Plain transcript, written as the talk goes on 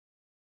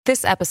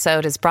This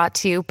episode is brought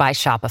to you by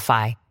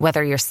Shopify.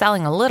 Whether you're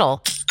selling a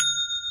little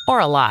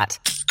or a lot,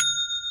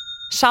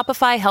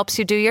 Shopify helps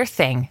you do your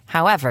thing,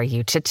 however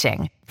you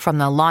cha-ching. From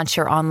the launch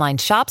your online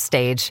shop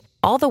stage,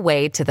 all the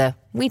way to the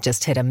we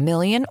just hit 1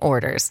 million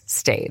orders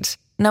stage.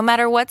 No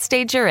matter what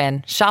stage you're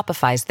in,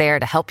 Shopify's there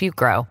to help you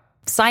grow.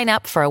 Sign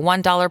up for a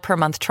 $1 per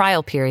month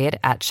trial period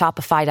at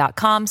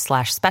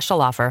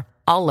shopify.com/special offer,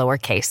 all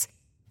lowercase.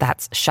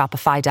 That's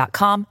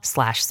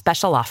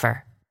shopify.com/special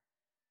offer.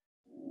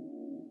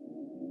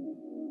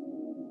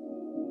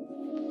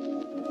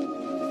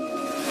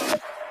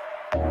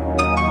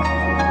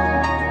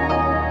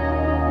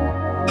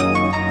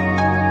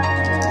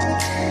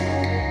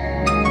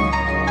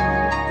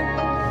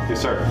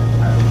 Yes, sir.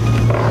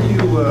 How do you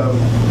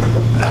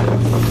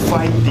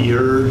fight the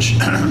urge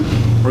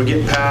or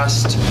get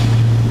past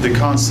the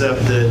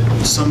concept that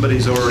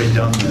somebody's already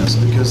done this?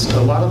 Because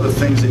a lot of the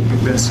things that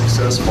you've been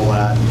successful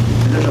at,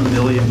 and there's 1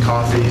 million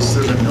coffees,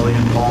 there's 1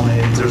 million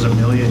pomades, there's 1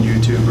 million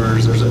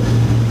YouTubers,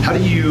 how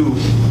do you,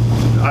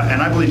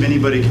 and I believe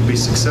anybody can be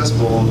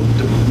successful,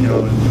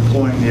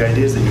 employing the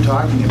ideas that you're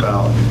talking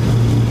about,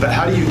 but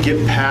how do you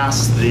get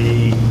past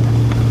the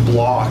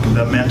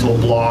mental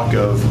block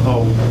of,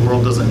 the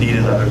world doesn't need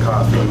another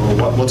coffee,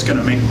 or what's going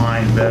to make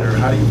mine better?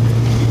 How do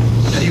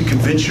you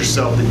convince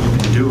yourself that you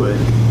can do it?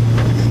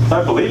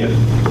 I believe it.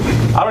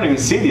 I don't even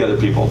see the other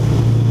people.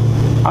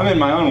 I'm in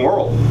my own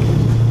world.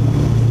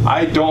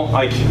 I don't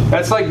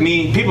that's like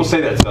me. People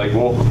say that, like,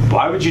 well,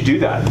 why would you do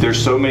that?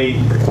 There's so many,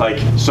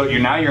 so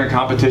you're in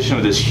competition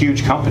with this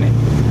huge company.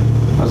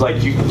 I was like,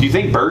 do you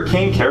think Burger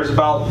King cares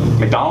about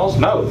McDonald's?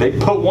 No, they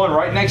put one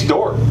right next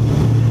door.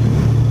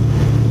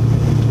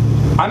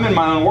 I'm in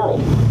my own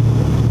world.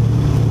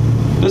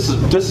 This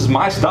is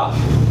my stuff.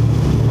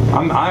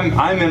 I'm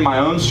in my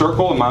own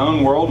circle, in my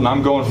own world, and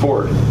I'm going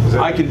forward. Is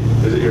it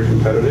your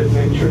competitive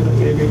nature that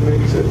maybe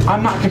makes it?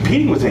 I'm not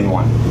competing with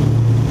anyone.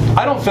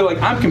 I don't feel like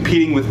I'm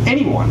competing with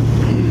anyone.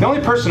 The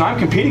only person I'm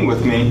competing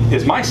with me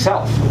is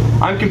myself.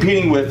 I'm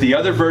competing with the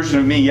other version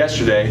of me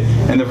yesterday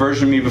and the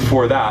version of me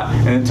before that.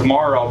 And then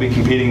tomorrow I'll be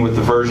competing with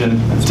the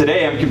version,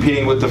 today I'm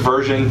competing with the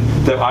version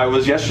that I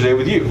was yesterday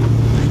with you.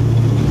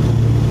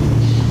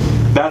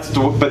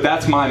 But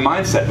that's my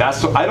mindset.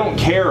 I don't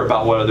care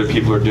about what other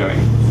people are doing.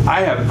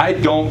 I'm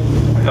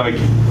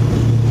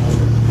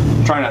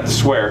trying not to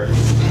swear.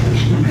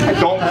 I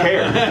don't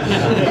care.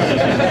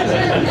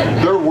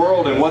 Their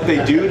world and what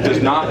they do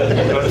does not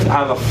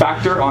have a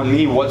factor on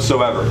me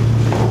whatsoever.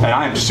 And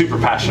I am super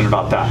passionate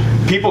about that.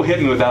 People hit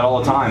me with that all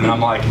the time, and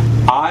I'm like,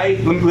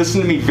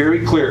 listen to me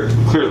very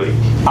clearly.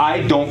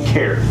 I don't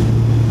care.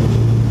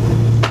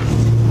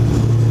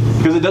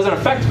 Because it doesn't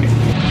affect me.